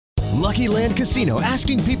Lucky Land Casino,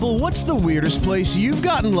 asking people, what's the weirdest place you've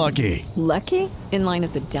gotten lucky? Lucky? In line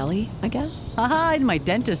at the deli, I guess? Aha, in my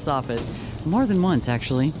dentist's office. More than once,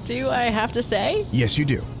 actually. Do I have to say? Yes, you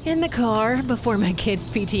do. In the car before my kids'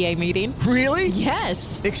 PTA meeting. Really?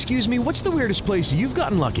 Yes. Excuse me, what's the weirdest place you've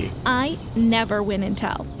gotten lucky? I never win and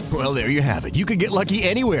tell. Well, there you have it. You can get lucky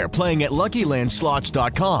anywhere, playing at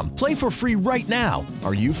LuckyLandSlots.com. Play for free right now.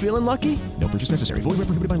 Are you feeling lucky? No purchase necessary. Void where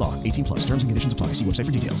prohibited by law. 18 plus. Terms and conditions apply. See website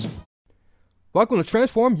for details. Welcome to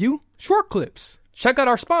Transform You Short Clips. Check out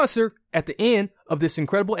our sponsor at the end of this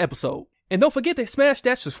incredible episode. And don't forget to smash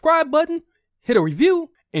that subscribe button, hit a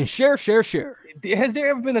review, and share. Has there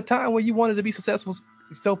ever been a time where you wanted to be successful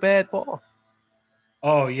so bad, Paul?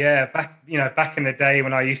 Oh yeah, back in the day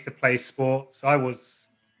when I used to play sports, I was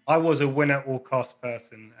a win at all cost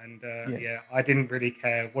person, and I didn't really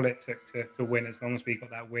care what it took to win as long as we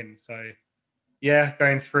got that win. So yeah,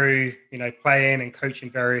 going through playing and coaching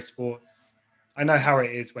various sports, I know how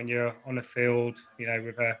it is when you're on the field,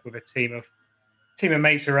 with a team of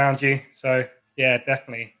mates around you. So yeah,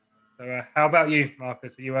 definitely. So how about you,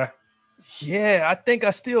 Marcus? Are you Yeah, I think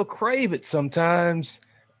I still crave it sometimes.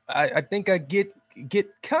 I think I get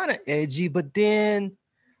kind of edgy, but then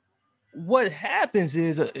what happens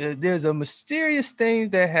is there's a mysterious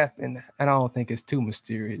thing that happen, and I don't think it's too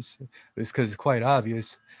mysterious. It's because it's quite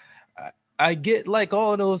obvious. I get like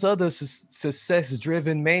all those other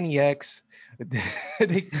success-driven maniacs.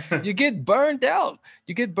 You get burned out.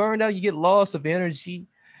 You get loss of energy.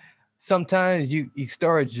 Sometimes you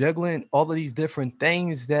start juggling all of these different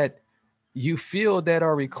things that you feel that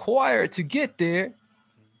are required to get there,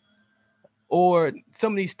 or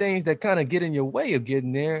some of these things that kind of get in your way of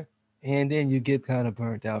getting there, and then you get kind of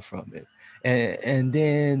burnt out from it. And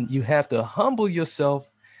then you have to humble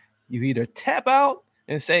yourself. You either tap out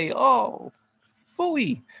and say, oh,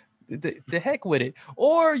 phooey, the heck with it.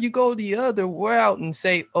 Or you go the other route and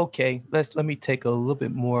say, okay, let me take a little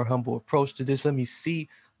bit more humble approach to this. Let me see,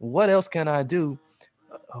 what else can I do?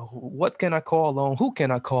 What can I call on? Who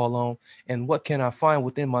can I call on? And what can I find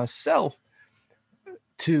within myself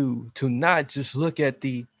to not just look at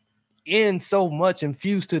the end so much and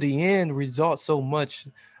fuse to the end result so much,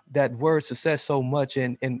 that word success so much,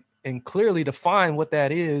 and clearly define what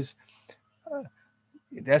that is.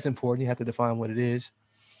 That's important. You have to define what it is.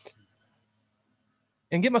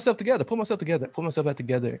 And get myself together, pull myself back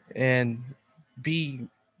together, and be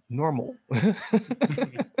normal.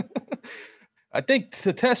 I think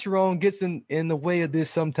testosterone gets in the way of this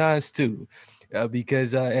sometimes too,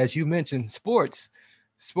 because as you mentioned, sports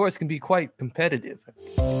can be quite competitive.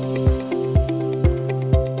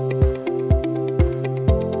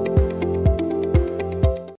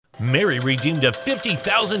 Mary redeemed a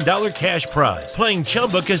 $50,000 cash prize playing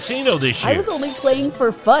Chumba Casino this year. I was only playing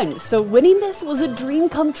for fun, so winning this was a dream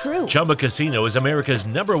come true. Chumba Casino is America's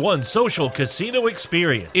 #1 social casino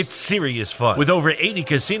experience. It's serious fun. With over 80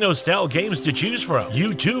 casino-style games to choose from,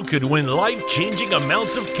 you too could win life-changing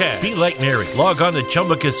amounts of cash. Be like Mary. Log on to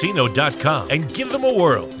ChumbaCasino.com and give them a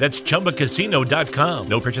whirl. That's ChumbaCasino.com.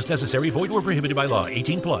 No purchase necessary. Void or prohibited by law.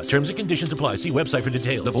 18 plus. Terms and conditions apply. See website for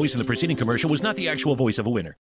details. The voice in the preceding commercial was not the actual voice of a winner.